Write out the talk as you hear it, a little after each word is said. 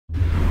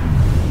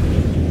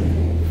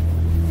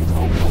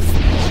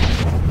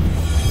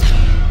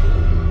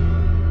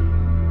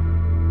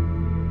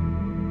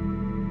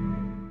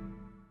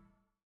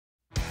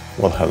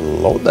Well,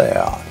 hello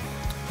there!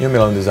 New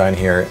Millennium Design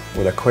here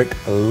with a quick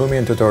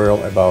Lumion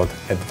tutorial about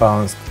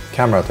advanced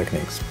camera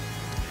techniques.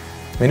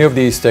 Many of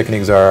these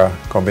techniques are a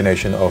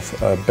combination of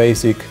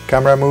basic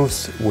camera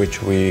moves,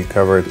 which we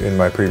covered in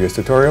my previous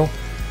tutorial.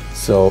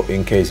 So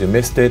in case you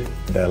missed it,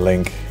 the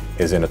link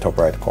is in the top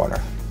right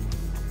corner.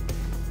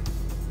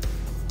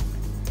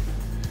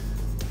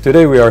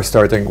 Today we are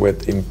starting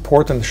with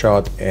important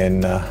shot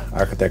in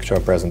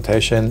architectural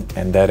presentation,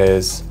 and that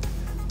is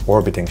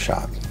orbiting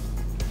shot.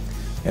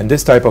 In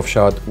this type of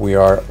shot, we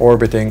are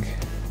orbiting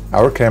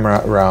our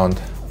camera around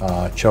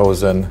a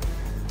chosen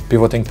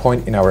pivoting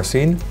point in our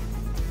scene.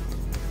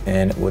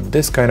 And with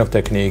this kind of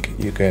technique,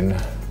 you can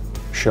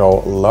show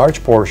a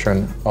large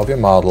portion of your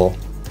model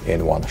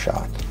in one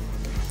shot.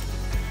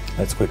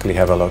 Let's quickly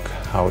have a look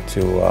how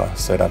to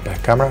set up a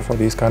camera for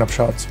these kind of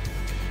shots.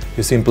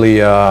 You simply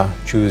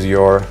choose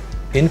your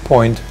in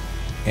point,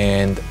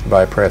 and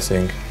by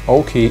pressing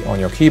O key on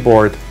your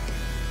keyboard,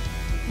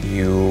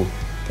 you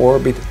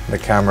orbit the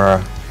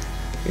camera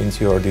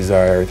into your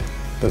desired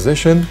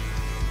position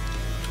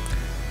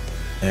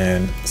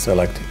and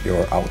select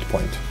your out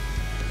point.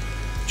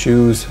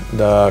 Choose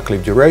the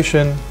clip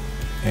duration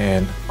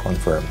and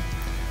confirm.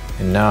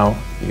 And now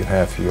you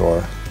have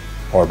your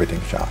orbiting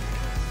shot.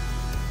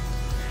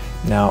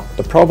 Now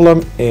the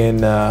problem in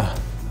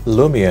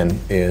Lumion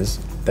is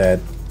that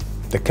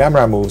the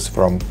camera moves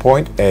from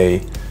point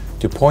A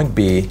to point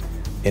B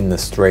in a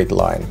straight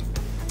line.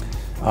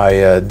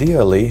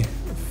 Ideally,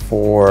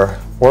 for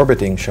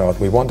orbiting shot,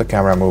 we want the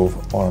camera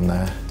move on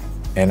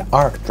an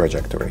arc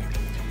trajectory.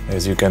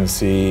 As you can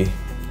see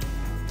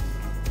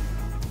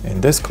in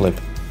this clip,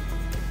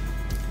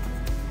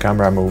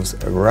 camera moves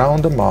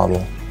around the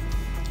model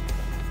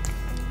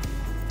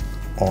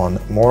on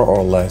more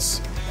or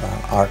less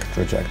arc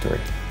trajectory.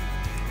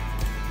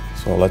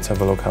 So let's have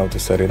a look how to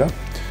set it up.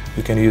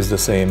 You can use the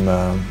same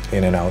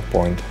in and out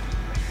point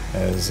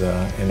as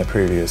in the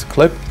previous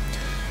clip.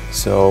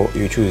 So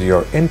you choose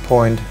your in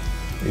point,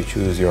 you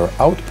choose your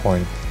out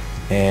point,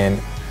 and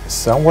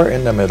somewhere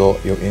in the middle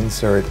you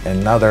insert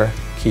another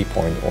key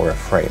point or a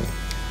frame.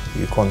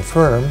 You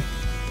confirm,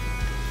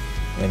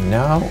 and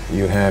now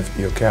you have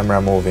your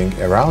camera moving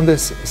around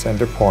this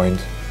center point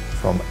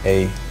from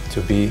A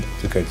to B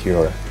to get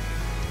your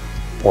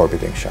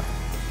orbiting shot.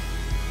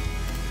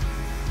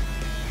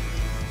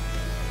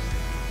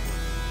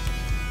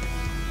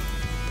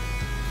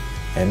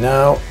 And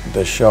now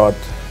the shot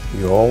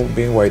you've all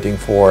been waiting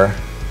for,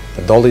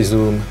 a dolly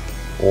zoom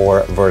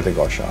or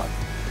vertigo shot.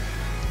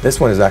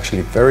 This one is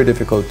actually very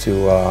difficult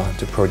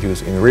to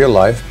produce in real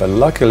life, but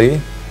luckily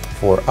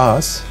for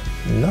us,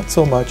 not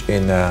so much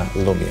in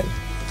Lumion.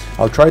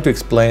 I'll try to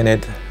explain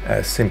it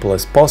as simple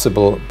as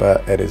possible,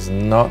 but it is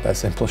not a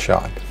simple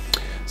shot.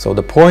 So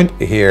the point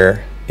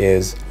here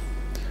is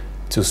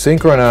to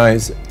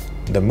synchronize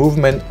the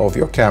movement of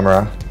your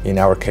camera, in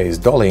our case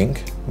dollying,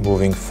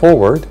 moving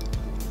forward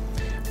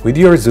with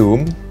your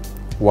zoom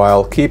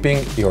while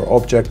keeping your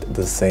object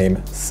the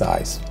same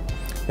size.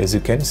 As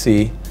you can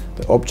see,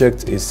 the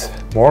object is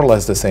more or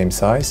less the same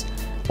size,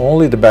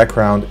 only the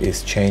background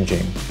is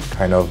changing,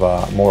 kind of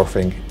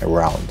morphing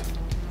around.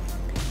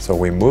 So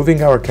we're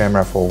moving our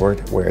camera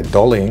forward, we're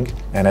dollying,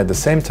 and at the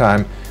same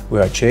time we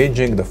are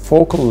changing the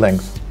focal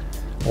length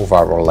of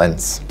our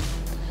lens.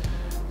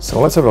 So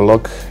let's have a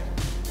look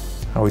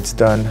how it's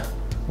done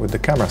with the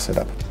camera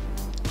setup.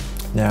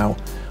 Now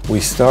we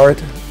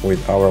start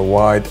with our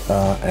wide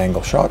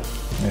angle shot.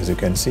 As you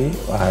can see,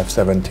 I have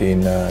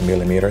 17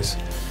 millimeters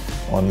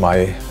on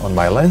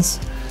my lens,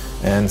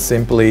 and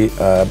simply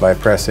by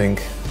pressing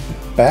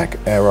back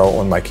arrow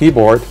on my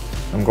keyboard,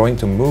 I'm going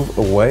to move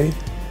away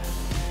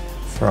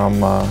from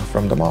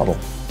the model.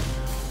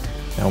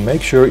 Now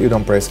make sure you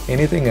don't press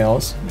anything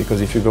else,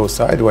 because if you go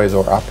sideways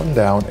or up and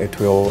down, it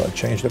will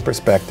change the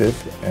perspective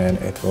and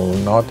it will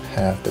not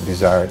have the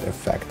desired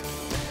effect.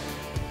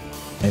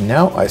 And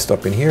now I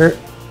stop in here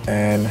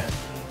and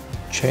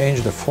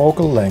change the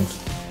focal length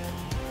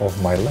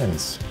of my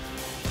lens,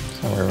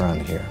 somewhere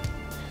around here.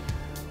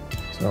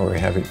 So we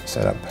have it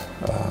set up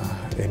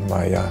in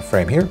my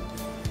frame here.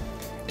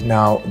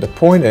 Now the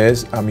point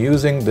is, I'm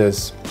using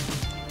this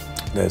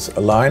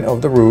line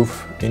of the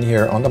roof in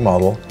here on the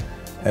model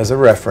as a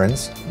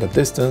reference, the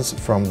distance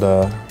from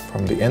the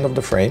end of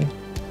the frame,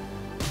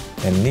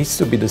 and needs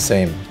to be the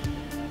same,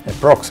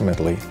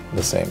 approximately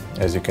the same,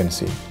 as you can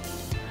see.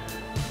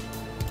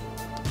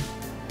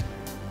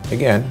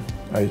 Again,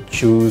 I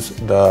choose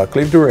the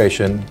clip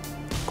duration,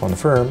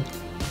 confirm,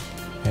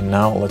 and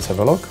now let's have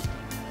a look.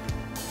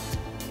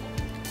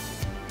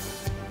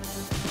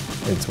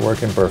 It's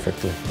working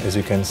perfectly. As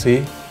you can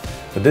see,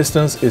 the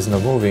distance is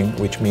not moving,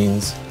 which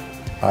means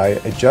I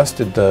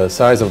adjusted the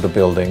size of the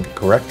building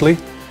correctly,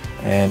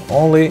 and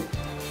only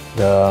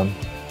the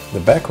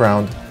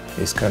background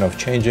is kind of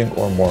changing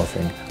or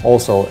morphing.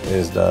 Also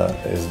is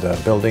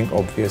the building,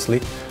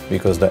 obviously,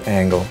 because the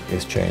angle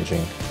is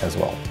changing as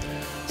well.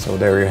 So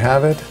there you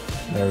have it.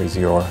 There is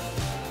your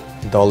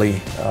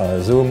dolly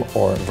zoom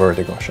or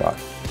vertigo shot.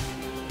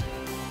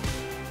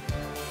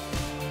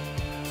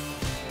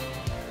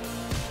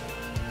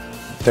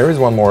 There is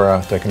one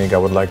more technique I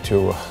would like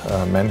to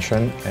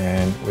mention,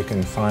 and we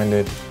can find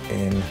it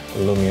in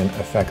Lumion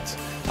effects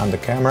on the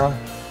camera,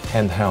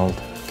 handheld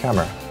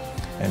camera,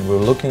 and we're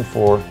looking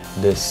for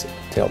this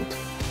tilt.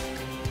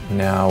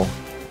 Now,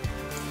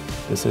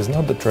 this is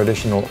not the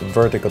traditional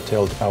vertical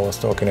tilt I was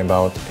talking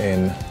about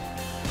in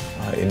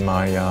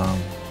my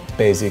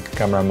basic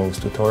camera moves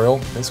tutorial.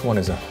 This one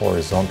is a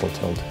horizontal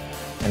tilt,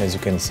 and as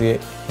you can see,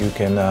 you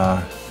can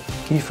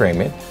keyframe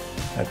it.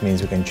 That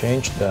means you can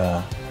change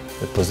the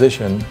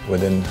position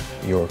within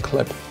your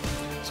clip.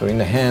 So in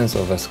the hands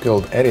of a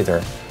skilled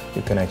editor,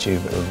 you can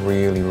achieve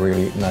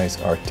really nice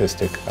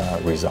artistic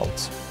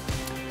results.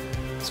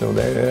 So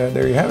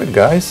there you have it,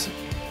 guys.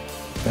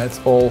 That's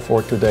all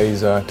for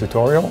today's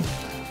tutorial.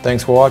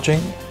 Thanks for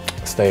watching.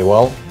 Stay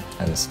well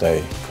and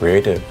stay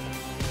creative.